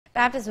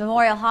Baptist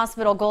Memorial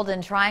Hospital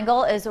Golden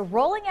Triangle is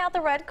rolling out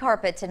the red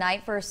carpet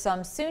tonight for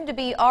some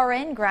soon-to-be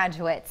RN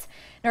graduates.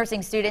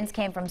 Nursing students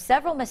came from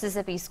several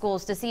Mississippi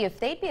schools to see if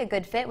they'd be a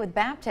good fit with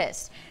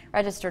Baptist.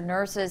 Registered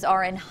nurses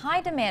are in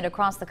high demand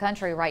across the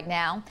country right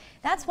now.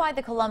 That's why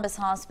the Columbus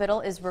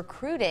Hospital is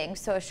recruiting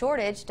so a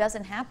shortage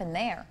doesn't happen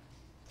there.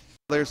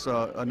 There's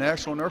a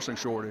national nursing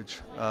shortage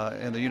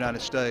in the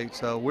United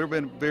States. We've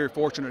been very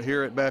fortunate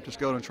here at Baptist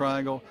Golden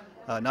Triangle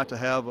not to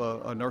have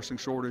a nursing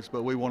shortage,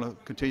 but we want to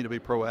continue to be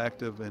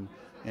proactive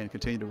and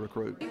continue to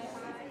recruit.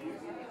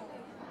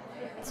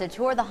 To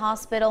tour the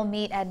hospital,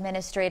 meet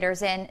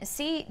administrators, and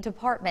see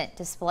department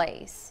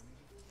displays.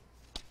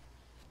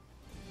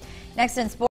 Next in sports.